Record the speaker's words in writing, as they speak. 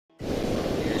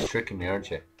tricking me, aren't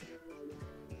you?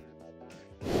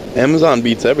 Amazon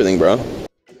beats everything, bro.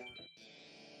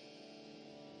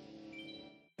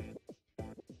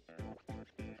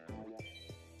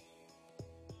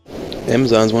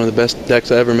 Amazon's one of the best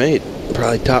decks I ever made.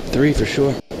 Probably top 3 for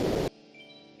sure.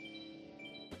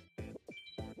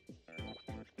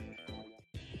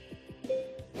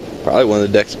 Probably one of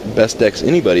the best decks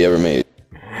anybody ever made.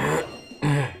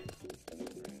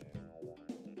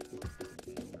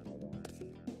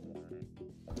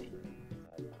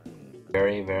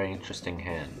 Very, very interesting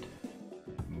hand.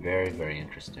 Very, very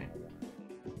interesting.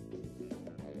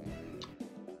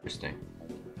 Interesting.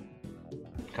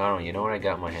 Cano, you know what I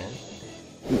got in my hand?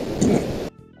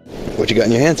 What you got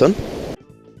in your hand, son?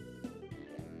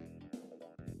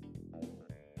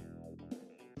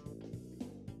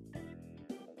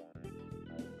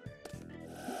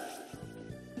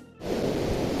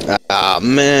 Ah,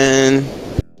 man.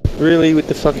 Really? With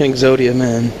the fucking Exodia,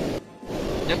 man.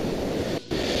 Yep.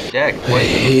 Deck. I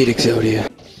hate Exodia.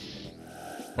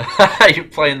 You're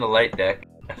playing the light deck.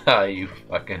 Ah, you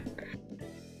fucking...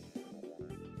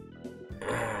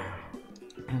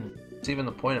 What's even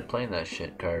the point of playing that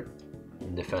shit card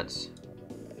in defense?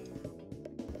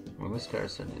 When this card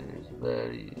is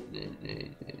very...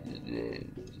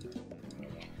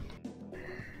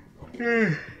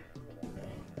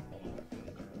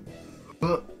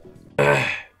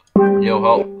 Yo,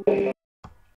 Hulk.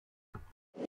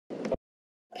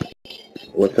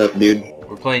 What's up, dude?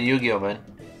 We're playing YuGiOh, man.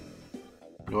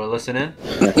 You wanna listen in?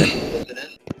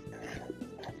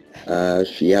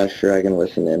 Yeah, sure, I can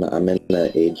listen in. I'm in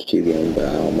the Age 2 game, but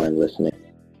I don't mind listening.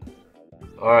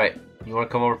 Alright. You wanna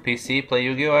come over to PC, play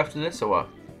YuGiOh after this, or what?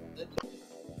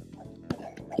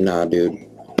 Nah, dude.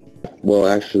 Well,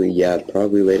 actually, yeah,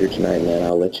 probably later tonight, man.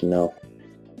 I'll let you know.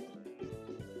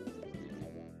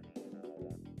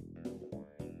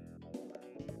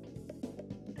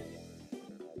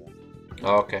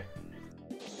 Oh, okay.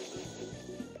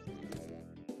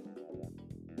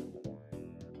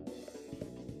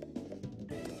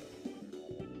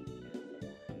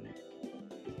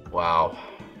 Wow.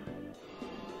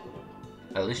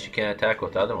 At least you can't attack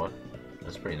with the other one.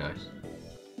 That's pretty nice.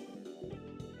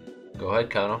 Go ahead,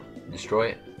 Cano. Destroy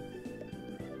it.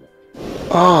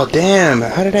 Oh, damn.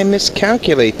 How did I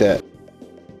miscalculate that?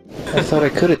 I thought I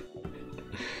could have...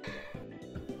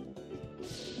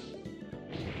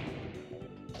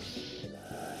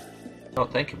 Oh,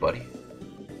 thank you, buddy.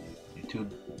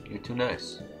 You're too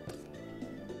nice.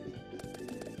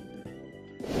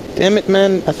 Damn it,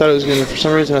 man. I thought it was gonna... For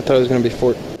some reason, I thought it was gonna be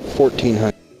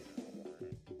 1400.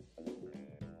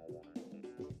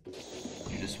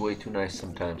 You're just way too nice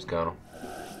sometimes, Cano.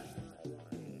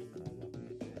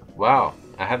 Wow,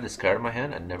 I have this card in my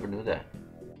hand? I never knew that.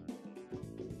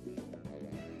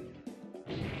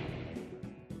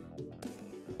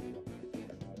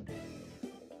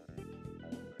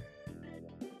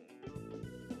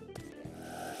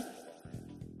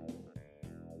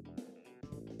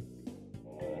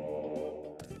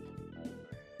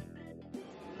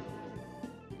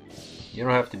 You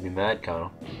don't have to be mad,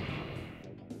 Cano.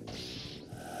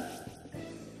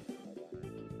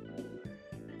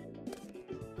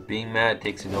 Being mad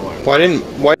takes you nowhere.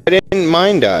 Why didn't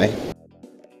mine die?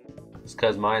 It's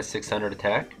cause mine is 600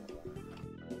 attack.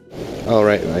 Oh,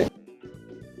 right.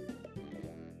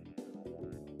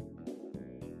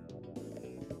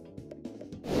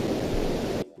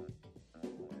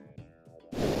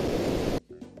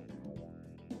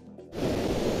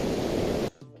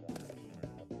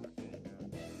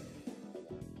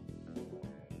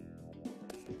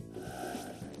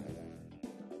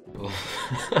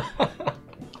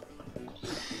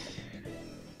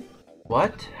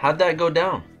 What? How'd that go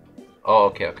down? Oh,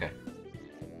 okay.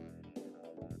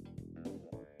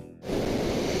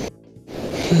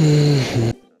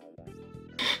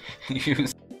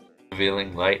 Use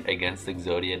revealing light against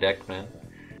Exodia deck, man.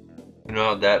 You know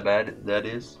how that bad that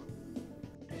is?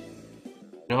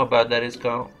 You know how bad that is,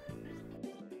 Cano?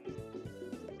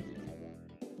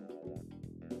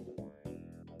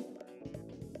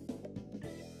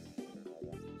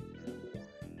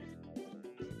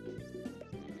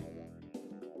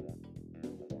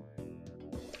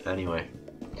 Anyway.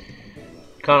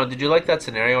 Cano, did you like that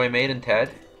scenario I made in TAD?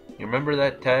 You remember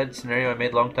that TAD scenario I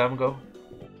made a long time ago?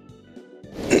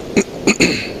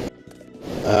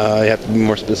 You have to be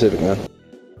more specific, man.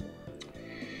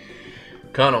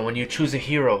 Cano, when you choose a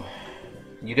hero,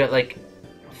 you got like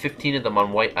 15 of them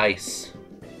on white ice.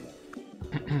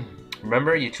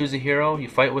 Remember, you choose a hero, you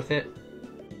fight with it.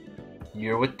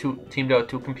 You're with teamed out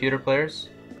 2 computer players.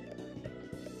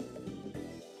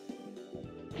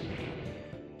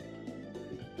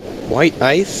 White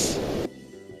ice?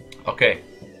 Okay.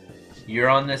 You're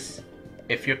on this.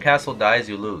 If your castle dies,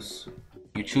 you lose.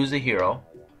 You choose a hero.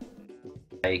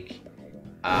 Like,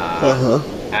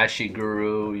 Ashy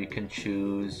Guru, you can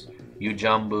choose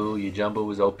Yujumbu. Yujumbu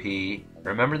was OP.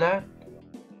 Remember that?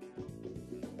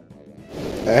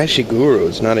 Ashy Guru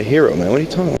is not a hero, man. What are you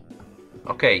talking about?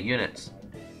 Okay, units.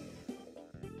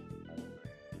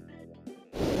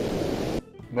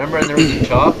 Remember, and there was a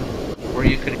chop where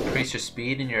you could increase your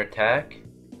speed and your attack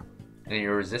and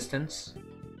your resistance.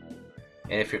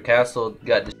 And if your castle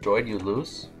got destroyed, you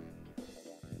lose.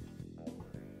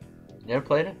 You never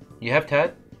played it? You have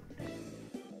Tad?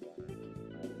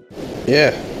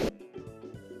 Yeah.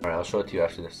 Alright, I'll show it to you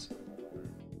after this.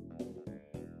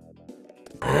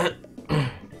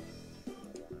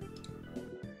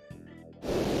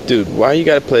 Dude, why you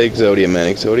gotta play Exodia,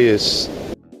 man? Exodia is...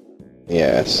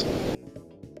 yes.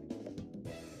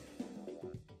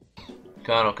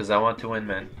 Cano, because I want to win,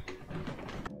 man.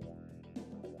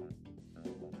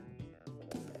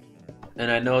 And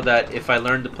I know that if I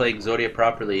learn to play Exodia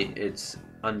properly, it's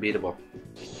unbeatable.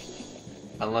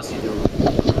 Unless you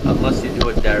do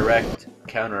a direct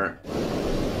counter.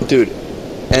 Dude,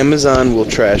 Amazon will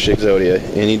trash Exodia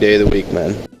any day of the week,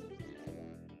 man.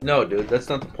 No, dude, that's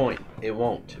not the point. It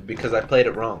won't, because I played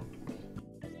it wrong.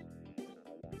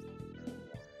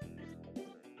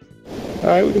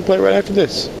 Alright, we can play right after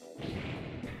this.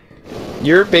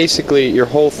 You're basically, your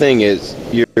whole thing is,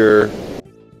 you're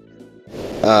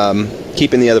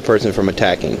keeping the other person from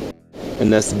attacking.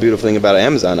 And that's the beautiful thing about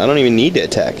Amazon. I don't even need to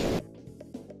attack.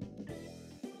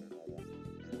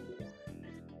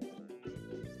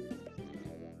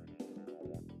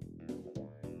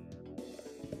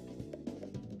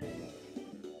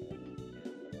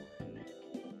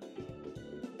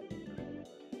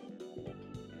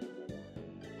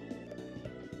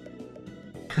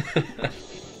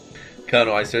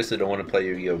 Cano, I seriously don't want to play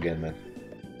YuGiOh again, man.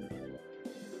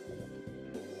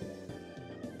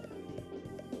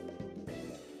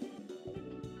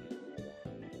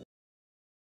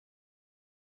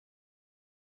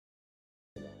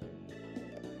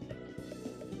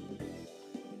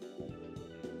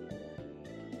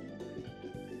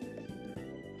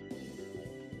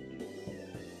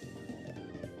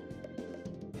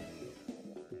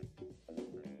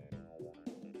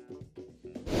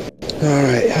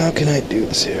 Alright, how can I do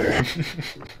this here?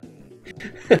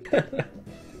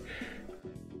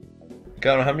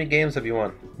 Cano, how many games have you won?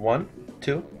 1?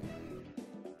 2?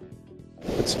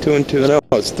 It's 2 and 2. No,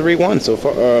 it's 3-1 so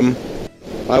far.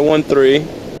 I won 3.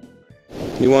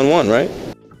 You won 1, right?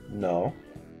 No.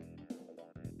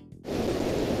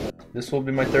 This will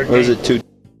be my third Or is game. it 2?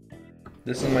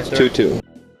 This is my third. 2-2.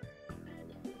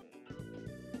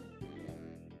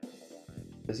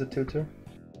 Is it 2-2?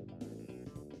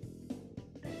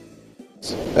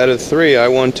 Out of 3, I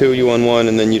won 2, you won 1,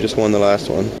 and then you just won the last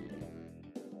one.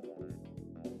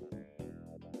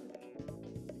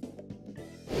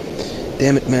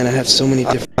 Damn it, man, I have so many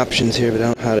different options here, but I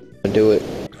don't know how to do it.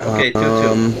 Okay,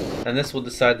 2-2. And this will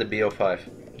decide the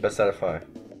BO5. Best out of 5.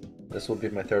 This will be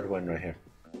my third win right here.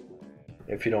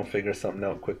 If you don't figure something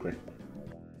out quickly.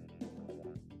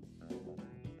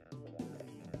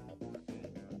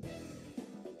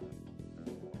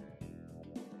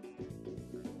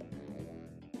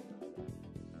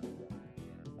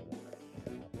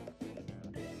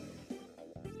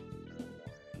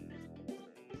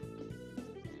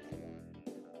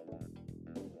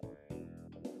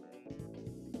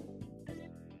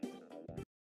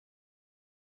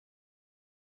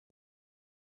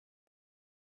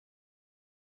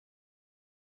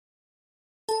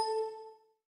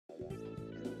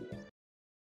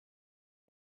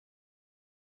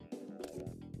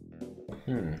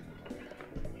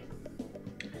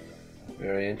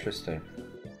 Very interesting.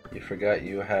 You forgot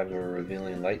you have a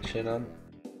revealing light shit on?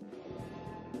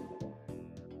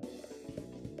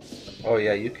 Oh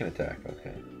yeah, you can attack,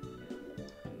 okay.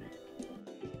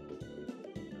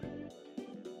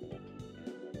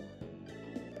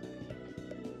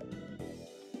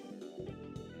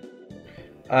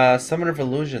 Summoner of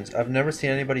Illusions. I've never seen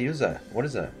anybody use that. What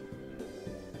is that?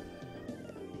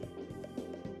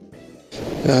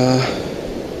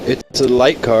 It's a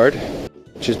light card,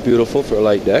 which is beautiful for a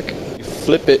light deck. You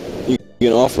flip it, you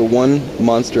can offer one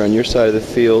monster on your side of the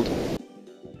field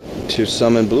to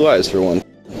summon Blue Eyes for 1.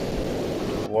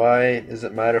 Why does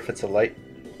it matter if it's a light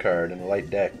card and a light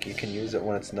deck? You can use it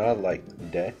when it's not a light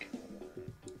deck.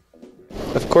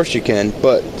 Of course you can,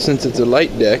 but since it's a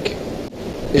light deck,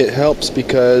 it helps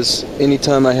because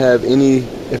anytime I have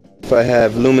if I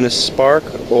have Luminous Spark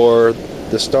or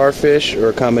the starfish or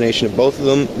a combination of both of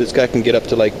them, this guy can get up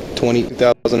to like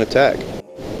 20,000 attack.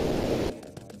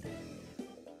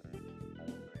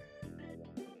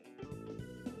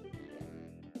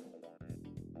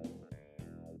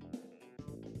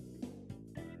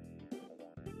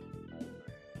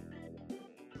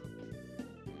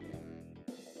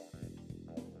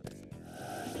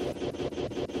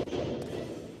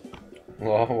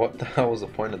 Well, what the hell was the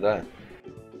point of that?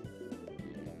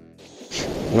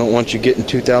 I don't want you getting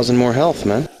 2,000 more health,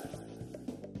 man.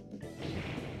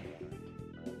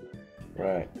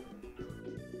 Right.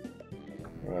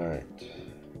 Right.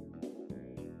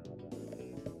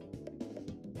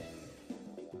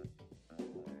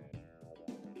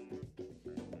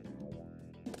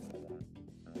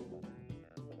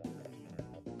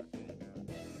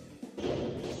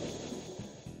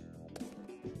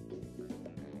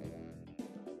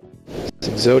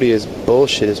 Exodia's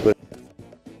bullshit is what.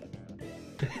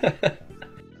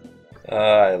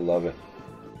 I love it.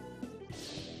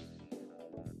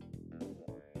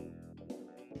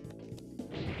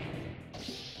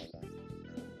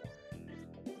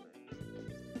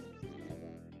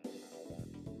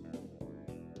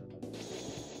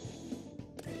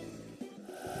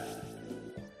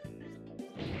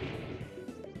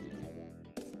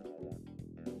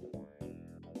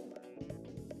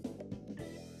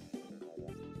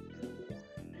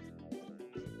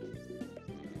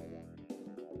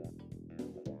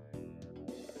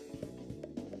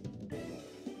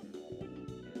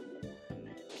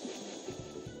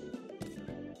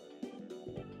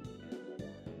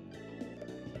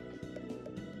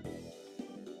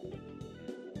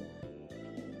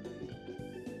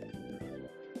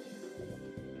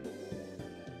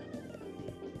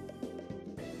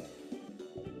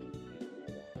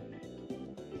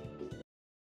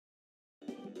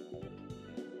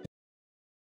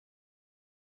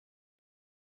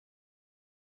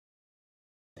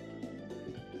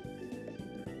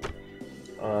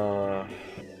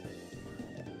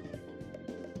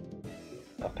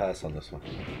 I'll pass on this one.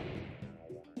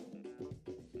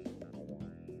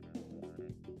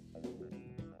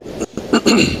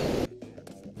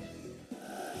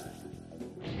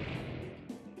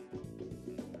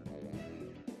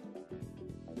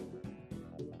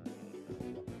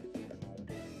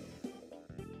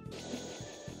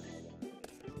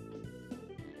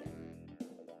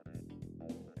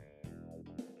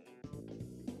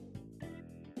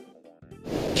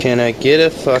 Can I get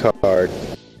a fuck card?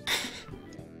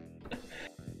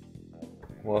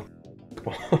 Well,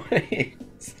 wait.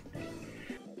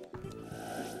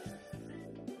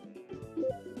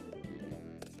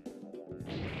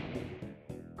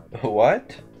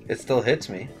 What? It still hits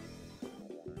me.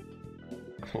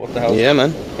 What the hell? Yeah,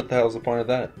 man. What the hell's the point of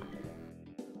that?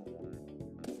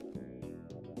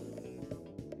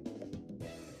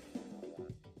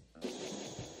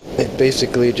 It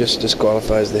basically just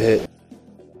disqualifies the hit.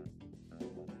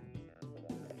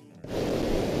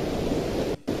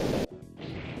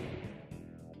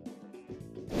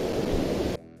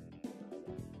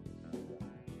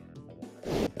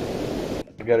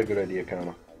 I got a good idea,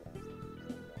 Cano.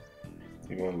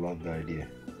 You're gonna love the idea.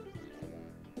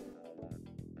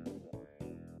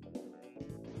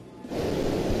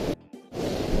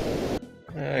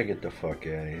 Get the fuck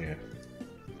out of here.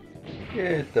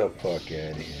 Get the fuck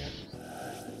out of here.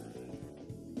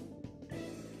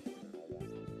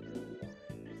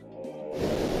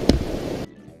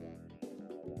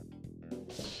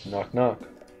 Knock knock.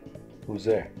 Who's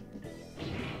there?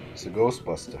 It's a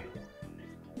Ghostbuster.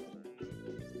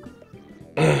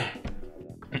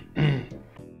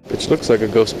 Which looks like a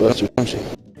Ghostbuster, don't she?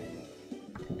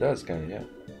 It does kinda, yeah.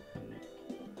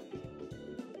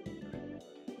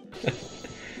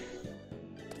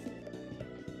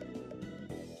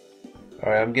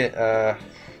 Alright,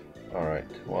 alright.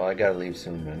 Well, I gotta leave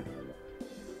soon, man.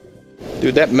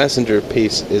 Dude, that messenger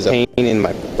piece is a pain in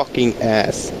my fucking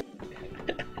ass.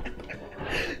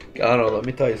 Cano, let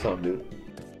me tell you something, dude.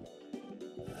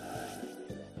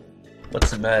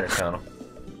 What's the matter, Cano?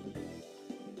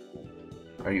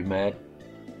 Are you mad?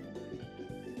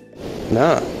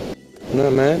 Nah. I'm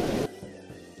not mad.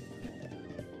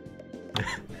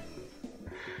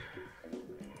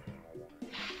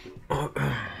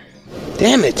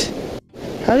 Damn it!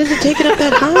 How does it take it up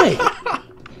that high?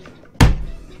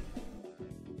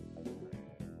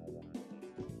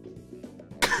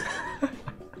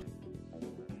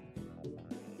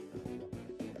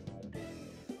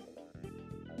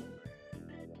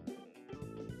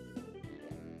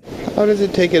 How does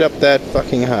it take it up that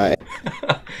fucking high?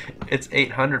 It's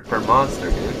 800 per monster,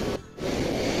 dude.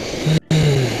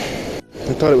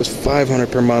 thought it was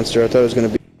 500 per monster. I thought it was gonna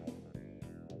be.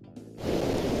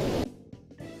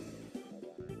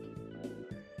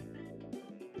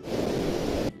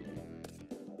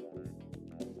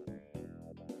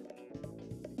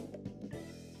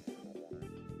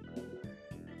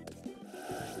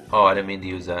 Oh, I didn't mean to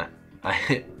use that.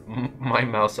 My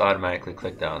mouse automatically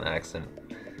clicked out on accident.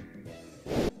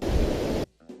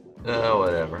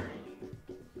 Whatever.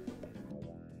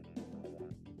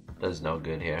 Does no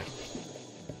good here.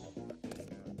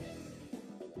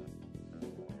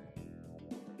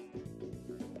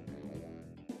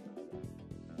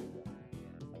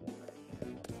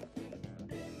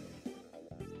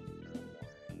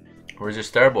 Where's your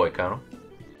star boy, Cano?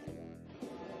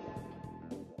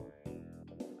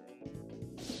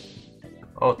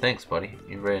 Oh, thanks, buddy.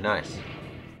 You're very nice.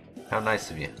 How nice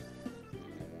of you.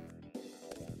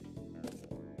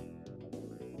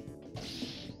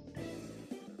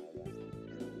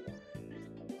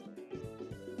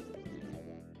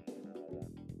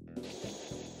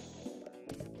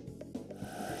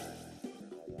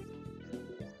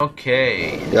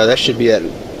 Okay. Yeah, that should be at.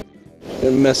 The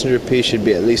messenger piece should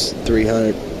be at least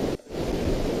 300.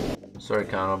 Sorry,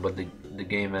 Cano, but the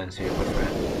game ends here, my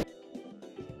friend.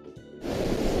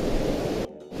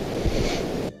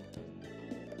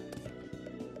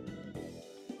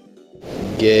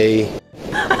 Gay.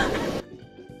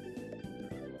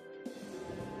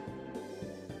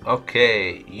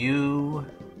 Okay, you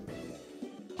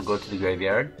go to the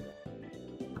graveyard.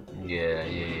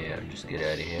 Yeah. Just get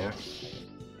out of here.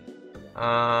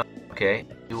 Okay,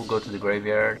 you will go to the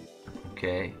graveyard.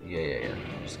 Okay, yeah.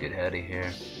 Just get out of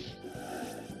here.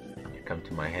 You come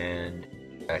to my hand.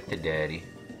 Back to daddy.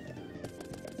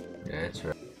 That's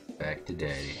right. Back to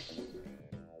daddy.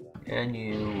 And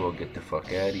you will get the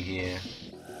fuck out of here.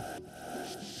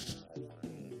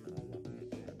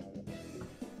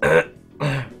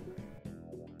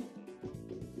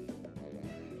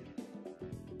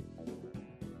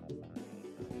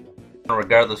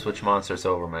 Regardless which monster, it's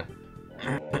over, man.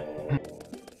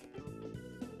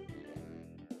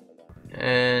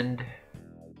 And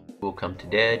we'll come to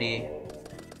daddy.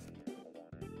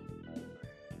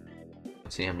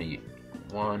 Let's see how many.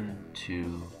 1,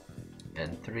 2,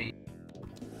 and 3.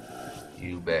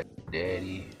 You back,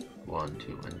 daddy. 1,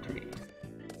 2, and 3.